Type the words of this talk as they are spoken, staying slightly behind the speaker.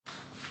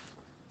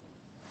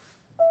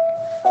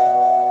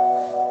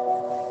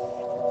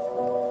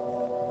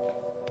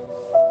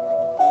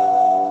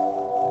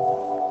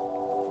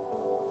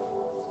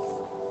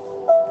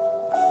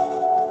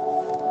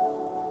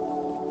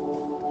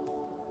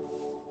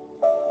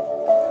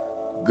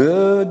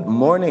Good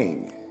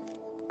morning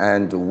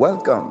and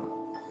welcome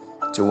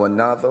to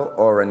another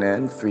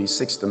RNN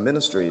 360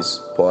 Ministries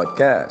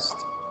podcast.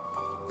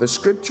 The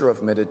scripture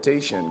of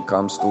meditation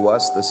comes to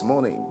us this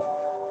morning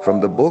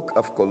from the book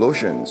of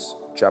Colossians,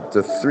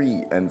 chapter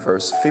 3 and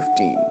verse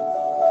 15.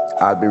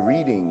 I'll be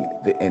reading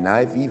the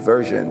NIV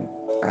version,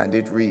 and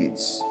it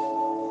reads,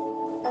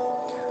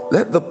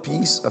 "Let the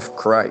peace of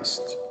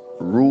Christ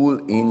rule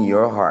in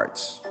your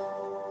hearts."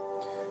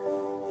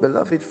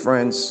 Beloved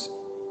friends,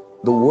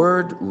 the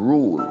word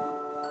rule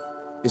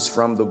is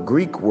from the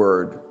Greek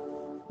word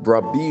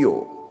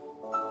brabeuo,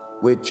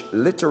 which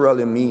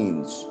literally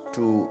means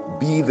to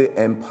be the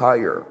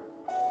umpire,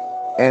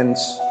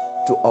 hence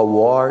to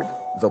award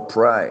the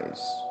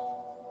prize.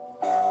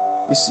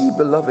 You see,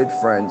 beloved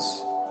friends,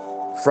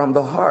 from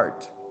the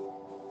heart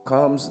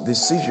comes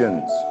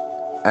decisions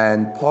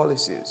and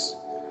policies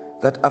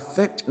that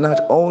affect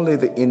not only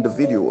the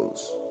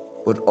individuals,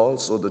 but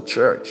also the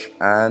church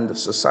and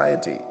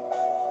society.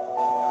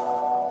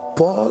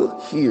 Paul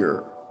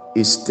here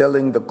is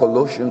telling the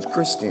Colossian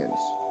Christians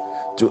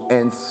to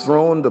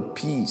enthrone the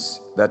peace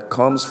that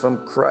comes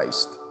from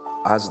Christ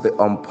as the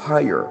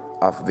umpire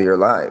of their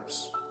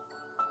lives.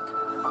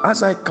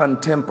 As I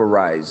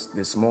contemporize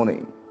this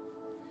morning,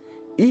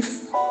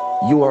 if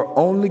you are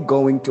only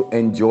going to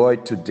enjoy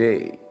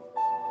today,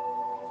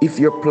 if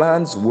your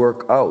plans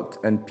work out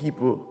and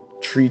people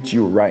treat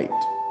you right,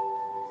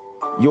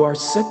 you are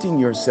setting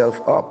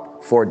yourself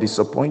up for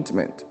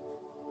disappointment.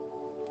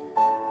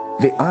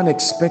 The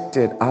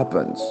unexpected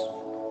happens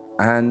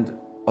and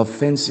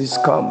offenses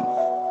come.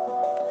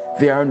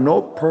 There are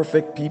no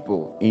perfect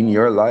people in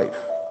your life.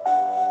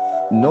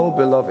 No,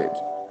 beloved,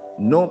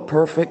 no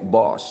perfect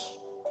boss,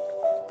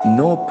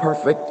 no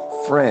perfect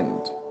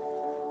friend,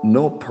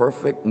 no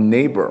perfect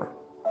neighbor,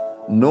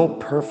 no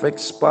perfect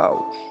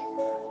spouse,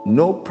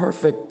 no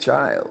perfect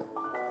child.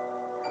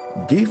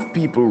 Give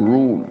people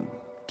room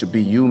to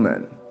be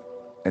human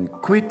and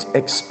quit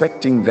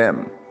expecting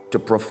them to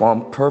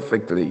perform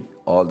perfectly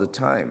all the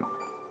time.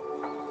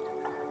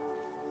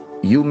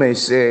 You may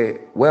say,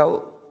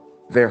 well,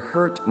 they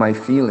hurt my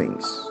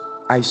feelings.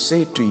 I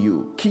say to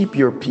you, keep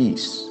your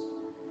peace.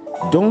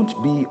 Don't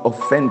be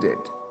offended.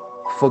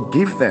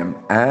 Forgive them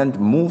and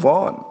move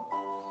on.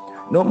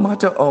 No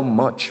matter how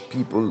much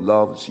people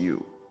loves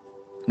you,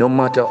 no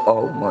matter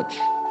how much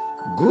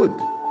good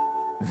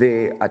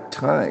they at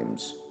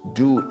times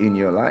do in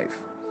your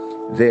life,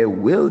 they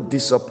will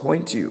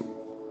disappoint you.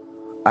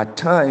 At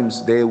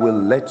times, they will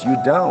let you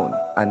down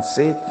and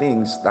say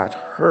things that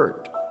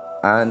hurt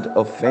and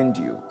offend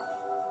you.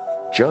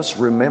 Just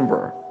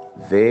remember,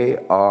 they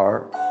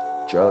are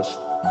just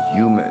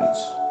humans.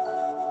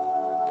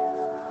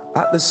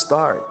 At the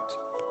start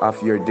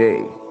of your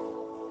day,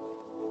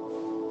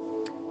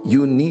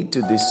 you need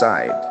to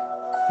decide,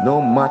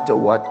 no matter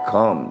what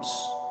comes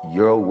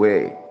your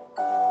way,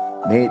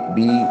 may it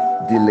be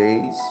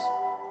delays,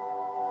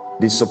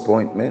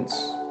 disappointments,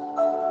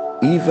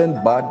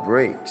 even bad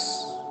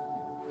breaks,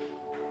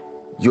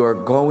 you're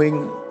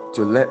going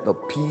to let the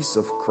peace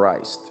of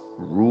Christ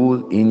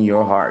rule in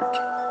your heart.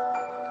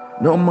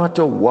 No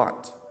matter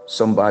what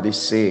somebody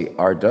say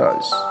or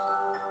does,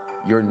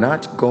 you're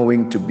not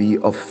going to be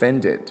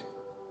offended.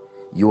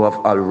 You have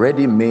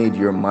already made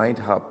your mind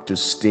up to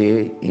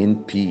stay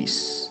in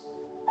peace.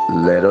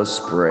 Let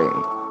us pray.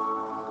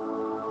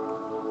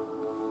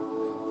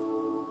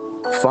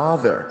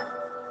 Father,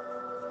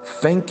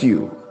 thank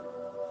you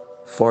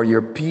for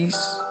your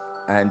peace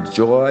and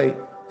joy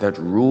that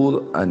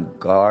rule and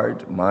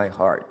guard my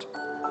heart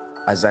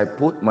as I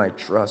put my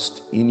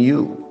trust in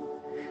you.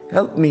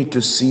 Help me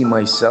to see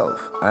myself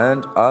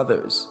and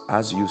others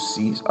as you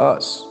see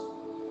us,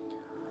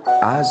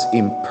 as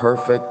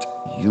imperfect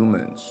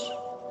humans.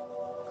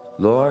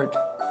 Lord,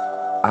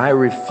 I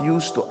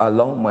refuse to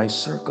allow my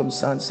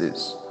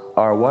circumstances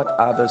or what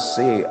others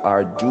say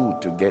or do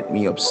to get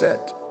me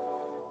upset.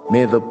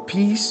 May the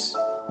peace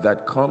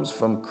that comes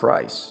from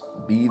Christ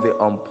be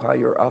the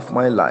umpire of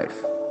my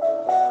life.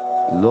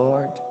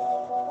 Lord,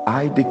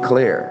 I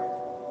declare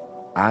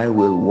I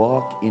will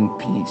walk in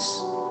peace.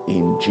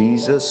 In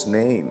Jesus'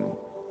 name,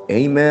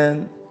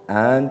 amen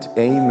and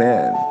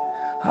amen.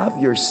 Have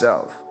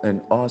yourself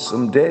an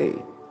awesome day.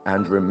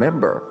 And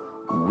remember,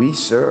 we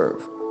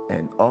serve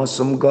an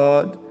awesome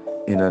God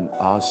in an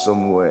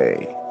awesome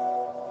way.